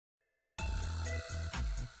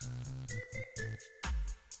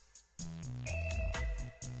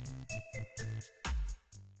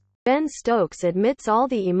Ben Stokes admits all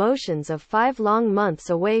the emotions of 5 long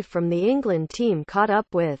months away from the England team caught up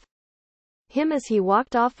with him as he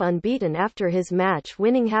walked off unbeaten after his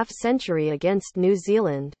match-winning half-century against New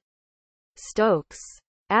Zealand. Stokes,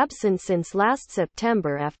 absent since last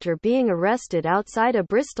September after being arrested outside a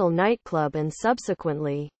Bristol nightclub and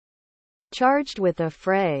subsequently charged with a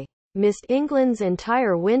fray, missed England's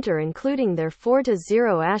entire winter including their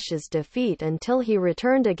 4-0 Ashes defeat until he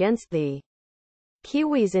returned against the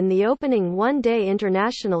Kiwis in the opening one-day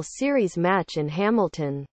international series match in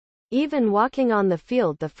Hamilton. Even walking on the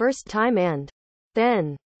field the first time and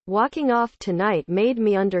then walking off tonight made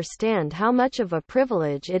me understand how much of a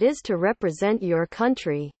privilege it is to represent your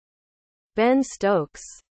country. Ben Stokes.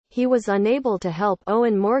 He was unable to help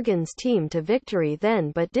Owen Morgan's team to victory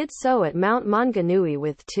then but did so at Mount Maunganui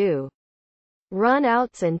with 2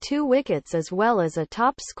 run-outs and 2 wickets as well as a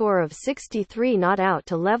top score of 63 not out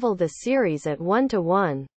to level the series at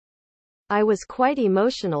 1-1. I was quite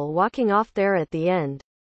emotional walking off there at the end,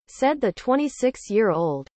 said the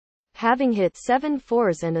 26-year-old, having hit 7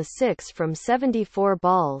 fours and a 6 from 74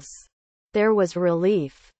 balls. There was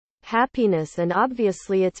relief, happiness and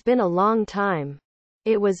obviously it's been a long time.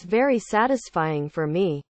 It was very satisfying for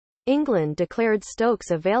me. England declared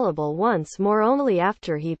Stokes available once more only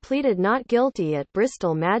after he pleaded not guilty at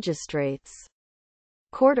Bristol Magistrates'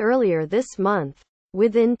 Court earlier this month.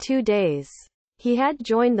 Within 2 days, he had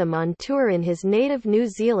joined them on tour in his native New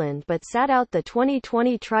Zealand but sat out the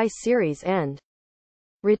 2020 Tri-Series and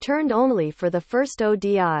returned only for the first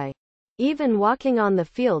ODI. Even walking on the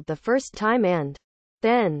field the first time and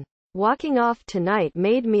then walking off tonight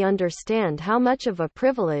made me understand how much of a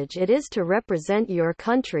privilege it is to represent your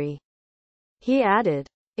country. He added,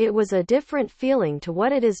 "It was a different feeling to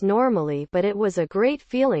what it is normally but it was a great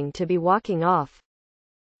feeling to be walking off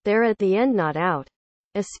there at the end not out.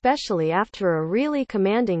 Especially after a really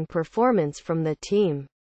commanding performance from the team."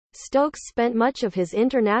 Stokes spent much of his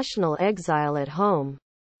international exile at home,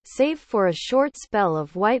 save for a short spell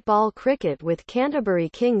of white ball cricket with Canterbury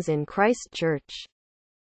Kings in Christchurch.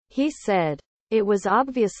 He said, "It was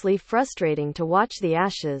obviously frustrating to watch the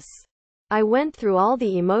Ashes. I went through all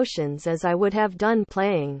the emotions as I would have done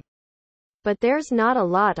playing. But there's not a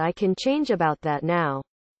lot I can change about that now.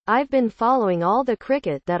 I've been following all the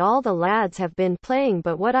cricket that all the lads have been playing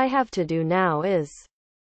but what I have to do now is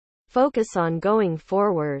focus on going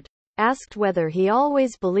forward." Asked whether he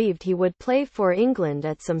always believed he would play for England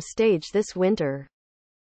at some stage this winter,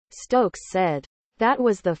 Stokes said, "That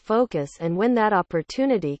was the focus and when that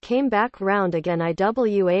opportunity came back round again I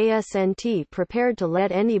wasn't prepared to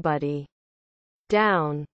let anybody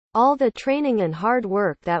down. All the training and hard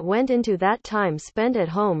work that went into that time spent at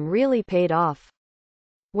home really paid off.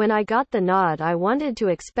 When I got the nod I wanted to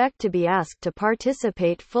expect to be asked to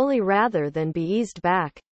participate fully rather than be eased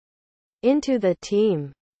back into the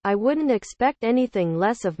team. I wouldn't expect anything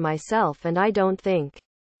less of myself and I don't think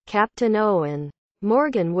Captain Owen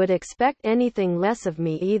Morgan would expect anything less of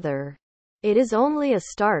me either. It is only a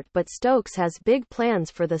start but Stokes has big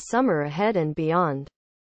plans for the summer ahead and beyond.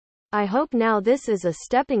 I hope now this is a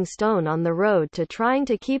stepping stone on the road to trying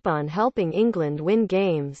to keep on helping England win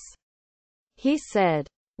games." He said,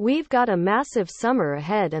 "We've got a massive summer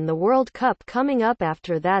ahead and the World Cup coming up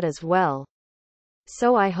after that as well.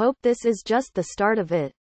 So I hope this is just the start of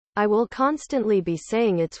it. I will constantly be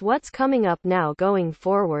saying it's what's coming up now going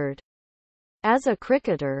forward. As a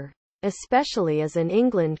cricketer, especially as an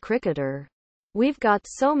England cricketer, we've got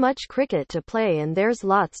so much cricket to play and there's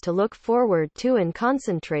lots to look forward to and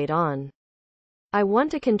concentrate on. I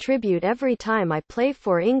want to contribute every time I play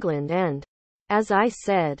for England and, as I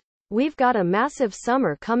said, we've got a massive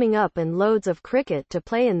summer coming up and loads of cricket to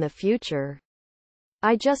play in the future.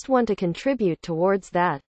 I just want to contribute towards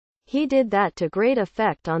that." He did that to great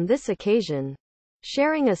effect on this occasion,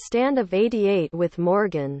 sharing a stand of 88 with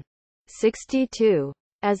Morgan, 62,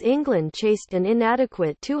 as England chased an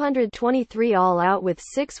inadequate 223 all out with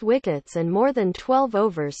 6 wickets and more than 12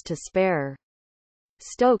 overs to spare.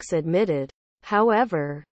 Stokes admitted,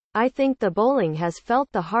 "However, I think the bowling has felt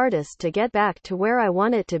the hardest to get back to where I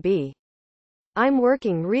want it to be. I'm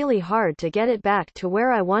working really hard to get it back to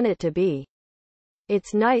where I want it to be.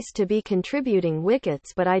 It's nice to be contributing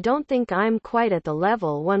wickets but I don't think I'm quite at the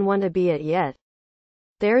level one want to be at yet.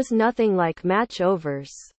 There's nothing like match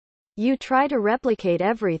overs. You try to replicate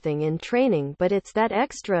everything in training but it's that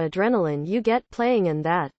extra adrenaline you get playing and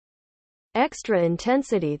that extra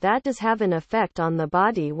intensity that does have an effect on the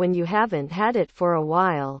body when you haven't had it for a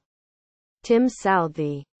while." Tim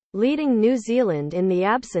Southee, leading New Zealand in the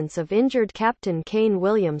absence of injured captain Kane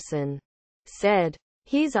Williamson, said,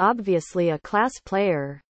 "He's obviously a class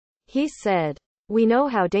player." He said, We know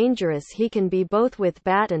how dangerous he can be both with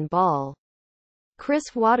bat and ball.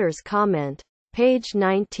 Chris Waters comment. Page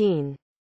 19.